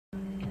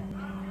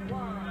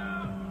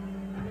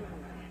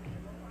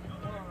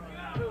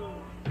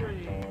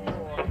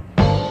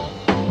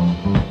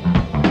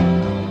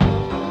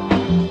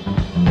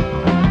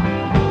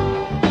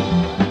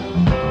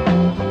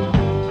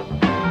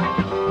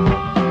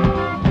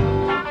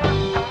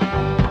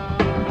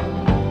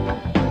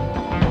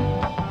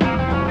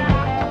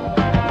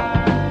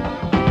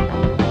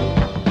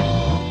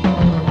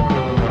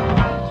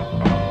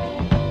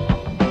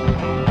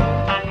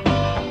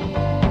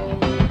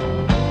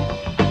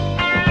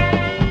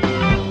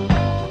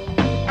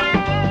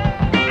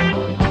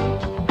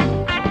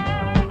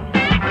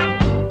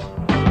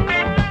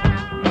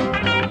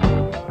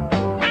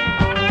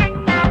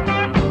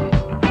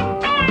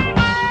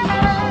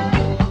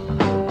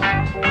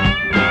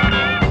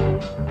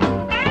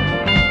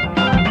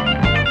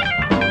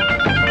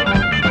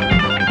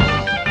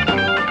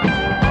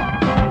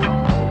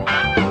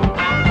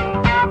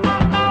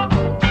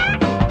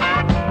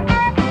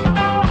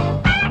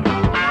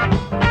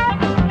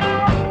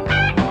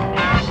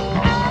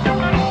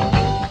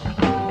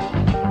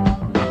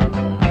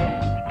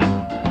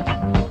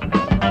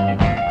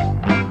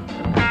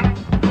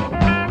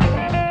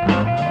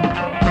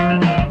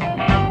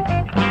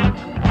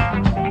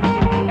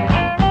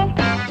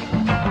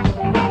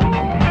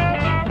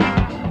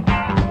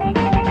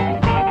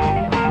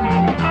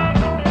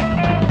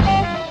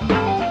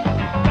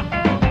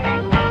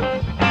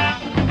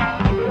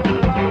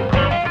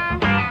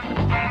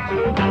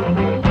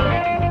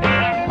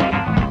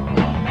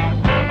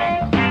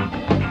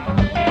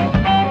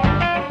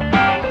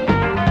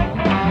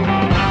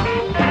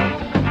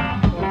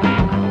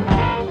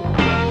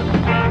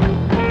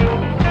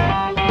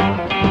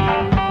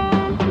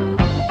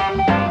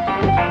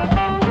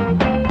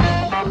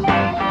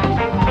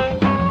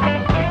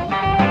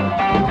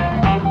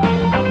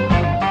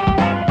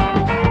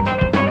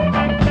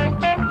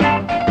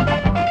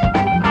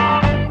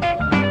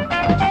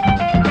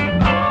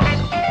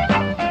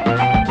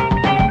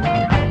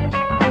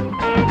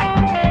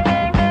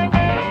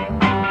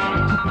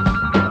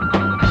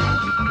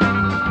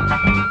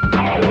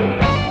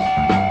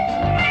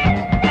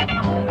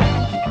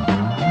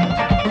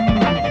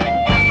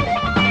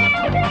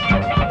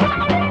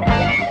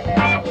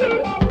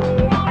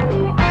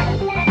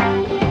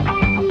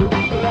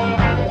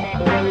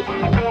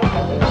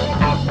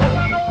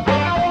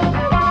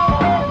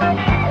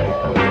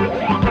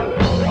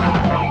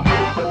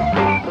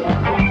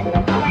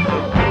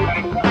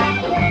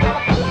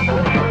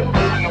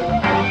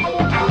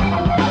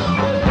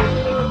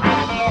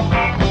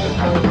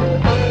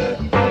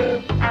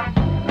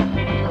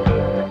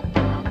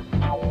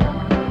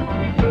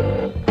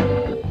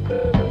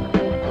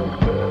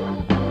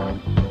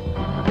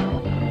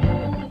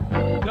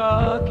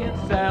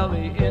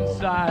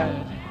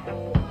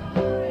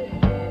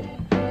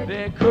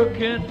They're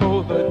cooking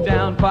for the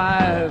down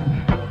five.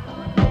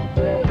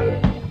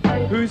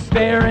 Who's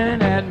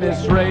staring at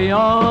Miss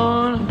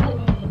Rayon?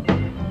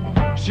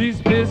 She's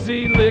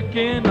busy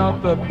licking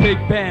up the pig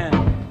pen.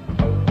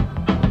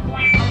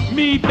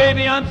 Me,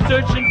 baby, I'm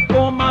searching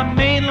for my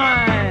main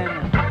line.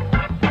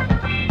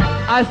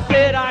 I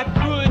said I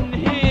couldn't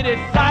hit it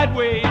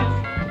sideways.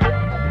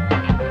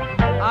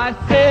 I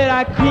said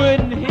I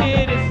couldn't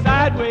hit it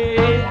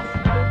sideways.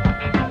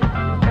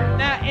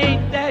 Now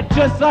ain't that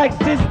just like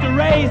Sister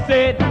Ray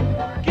said?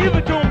 Give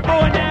it to him,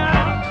 boy, now.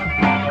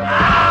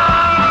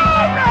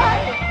 All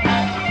right.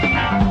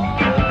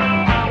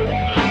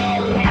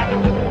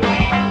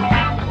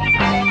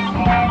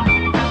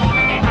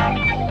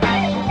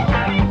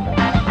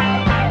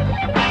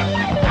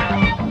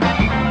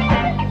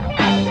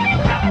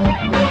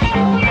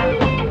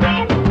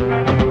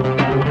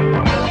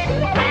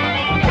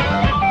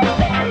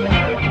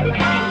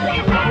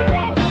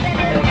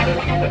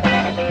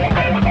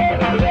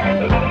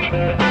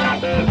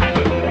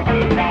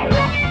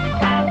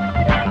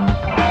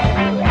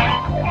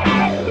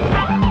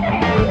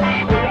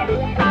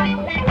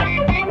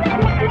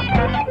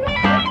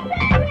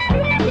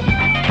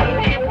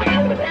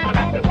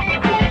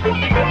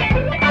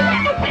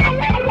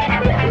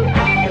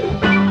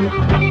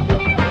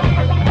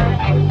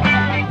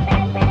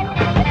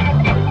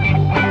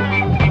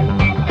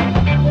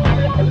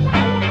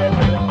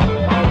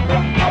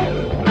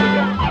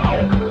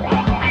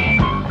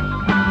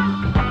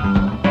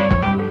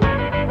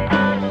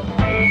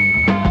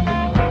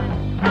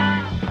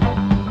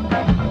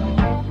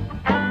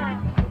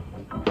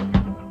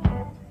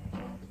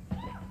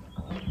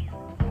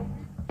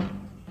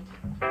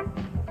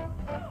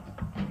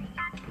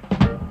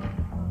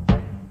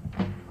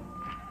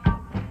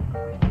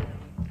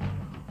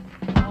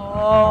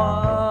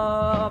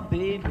 Oh,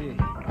 baby.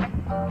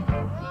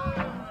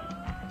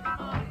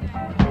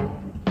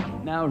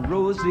 Now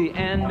Rosie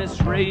and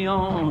Miss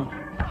Rayon,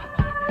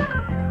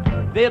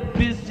 they're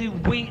busy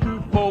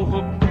waiting for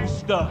her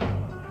booster,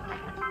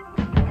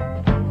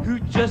 who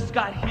just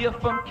got here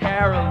from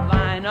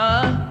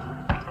Carolina.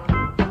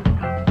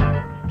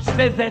 She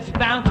says that's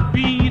bound to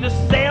be the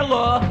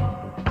sailor,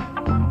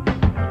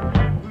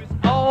 who's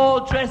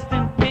all dressed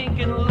in pink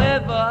and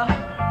leather.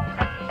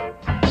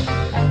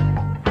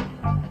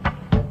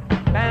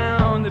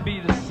 Bound to be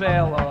the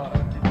sailor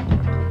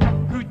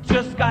who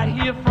just got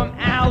here from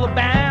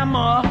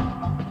Alabama.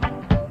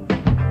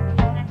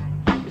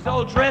 He's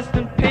all dressed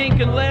in pink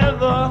and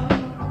leather.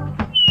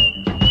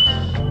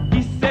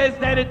 He says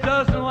that it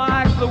doesn't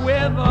like the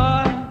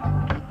weather,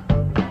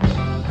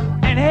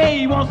 and hey,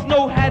 he wants to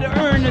know how to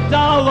earn $1.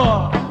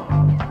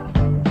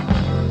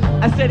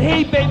 I said,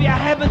 hey baby, I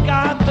haven't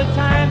got the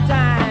time.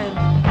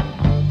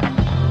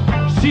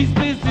 She's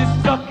busy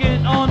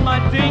sucking on my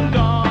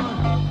ding-dong.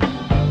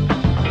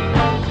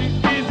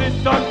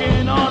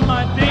 Sucking on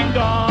my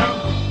ding-dong.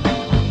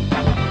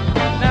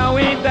 Now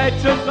ain't that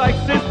just like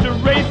Sister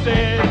Ray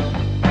said?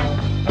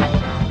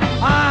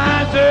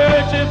 I'm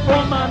searching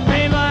for my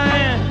main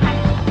line.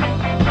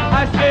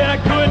 I said I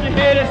couldn't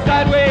hit it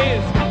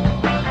sideways.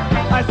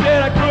 I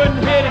said I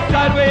couldn't hit it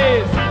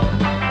sideways.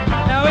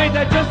 Now ain't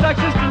that just like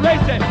Sister Ray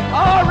said?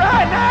 All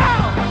right now.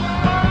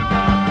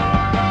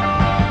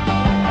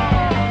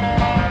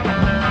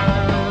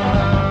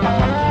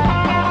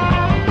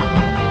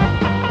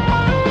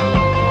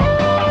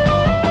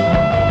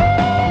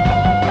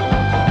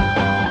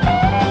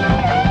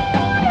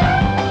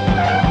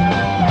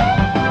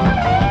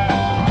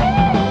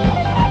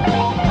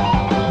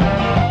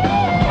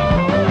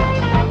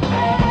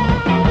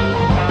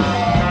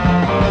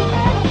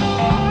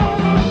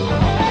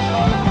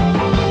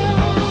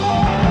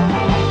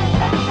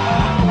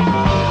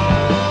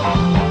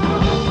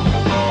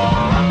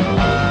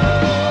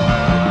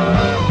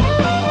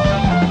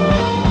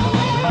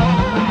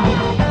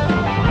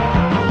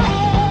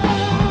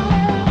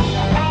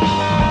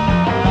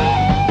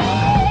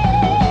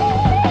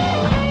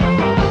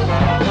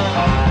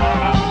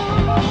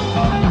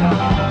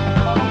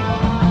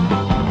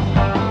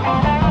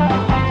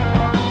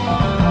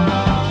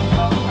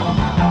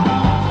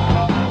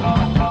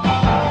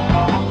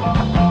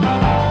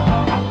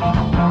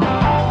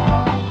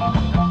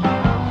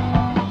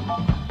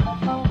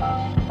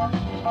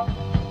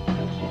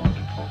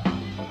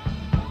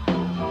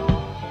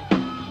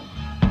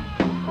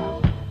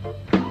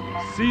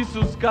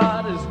 Cecil's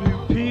got his new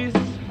piece.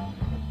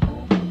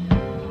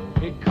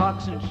 He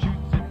cocks and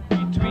shoots it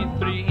between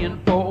 3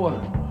 and 4.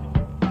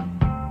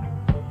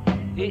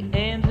 He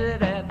aims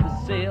it at the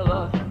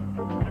sailor.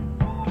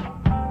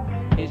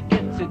 He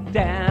gets it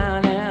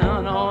down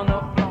on the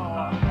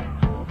floor.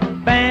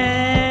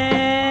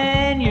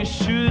 Bang, you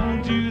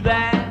shouldn't do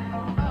that.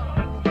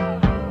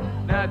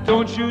 Now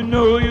don't you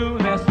know you'll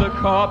mess the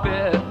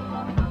carpet?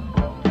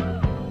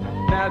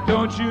 Now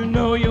don't you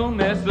know you'll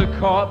mess the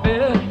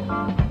carpet?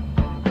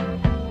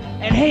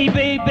 And hey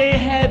baby,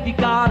 have you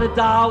got $1?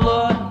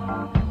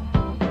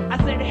 I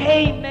said,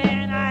 hey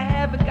man, I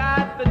haven't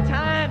got the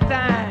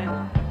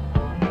time.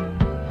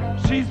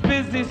 She's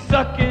busy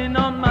sucking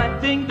on my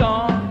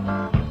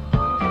ding-dong.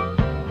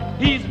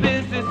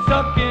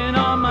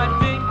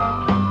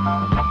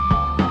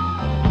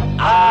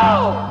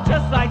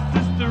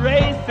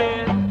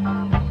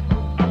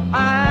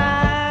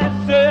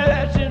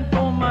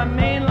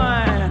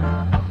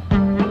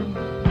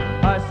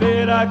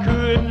 said I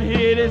couldn't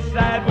hit it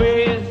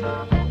sideways.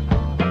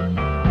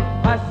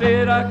 I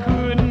said I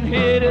couldn't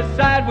hit it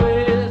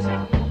sideways.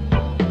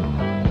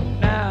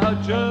 Now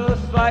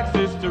just like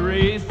Sister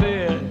Ray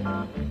said.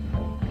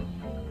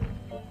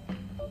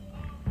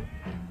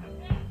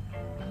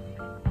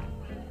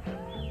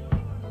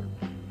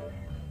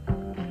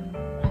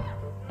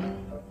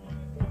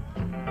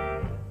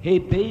 Hey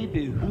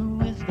baby, who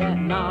is that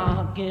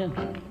knocking?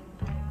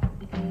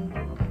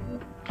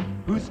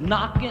 Who's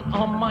knocking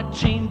on my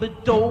chamber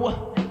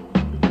door?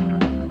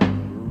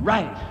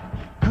 Right,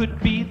 could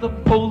be the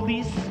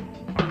police.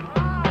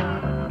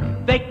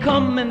 They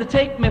come and they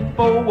take me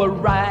for a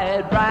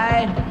ride,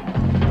 right?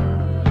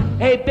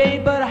 Hey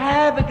babe, but I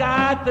haven't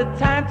got the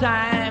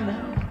time.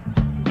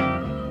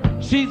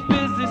 She's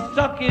busy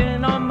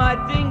sucking on my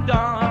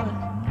ding-dong.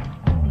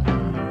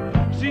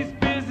 She's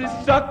busy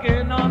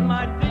sucking on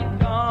my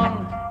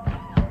ding-dong.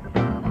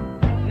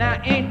 Now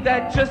ain't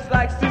that just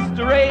like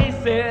Sister Ray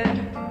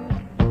said?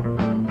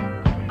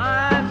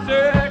 I'm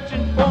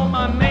searching for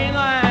my main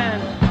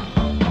line.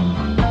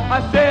 I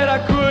said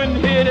I couldn't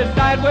hit it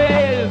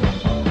sideways.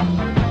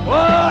 Oh,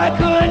 I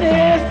couldn't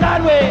hit it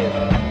sideways.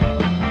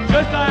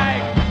 Just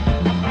like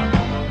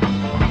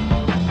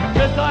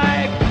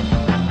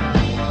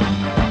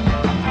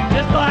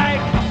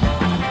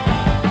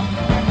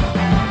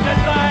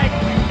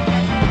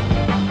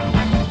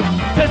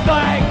Just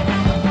like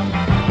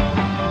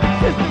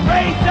Sister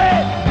Ray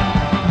said.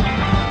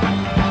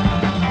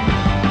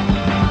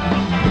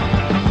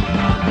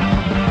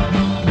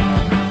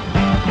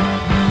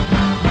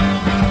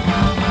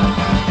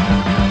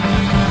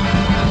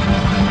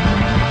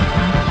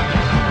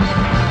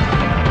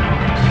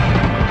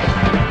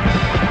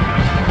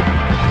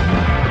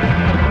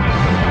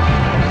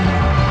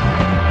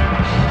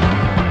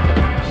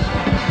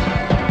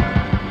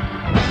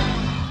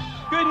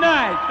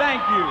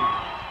 Thank you.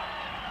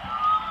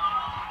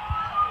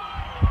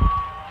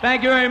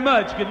 Thank you very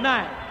much. Good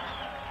night.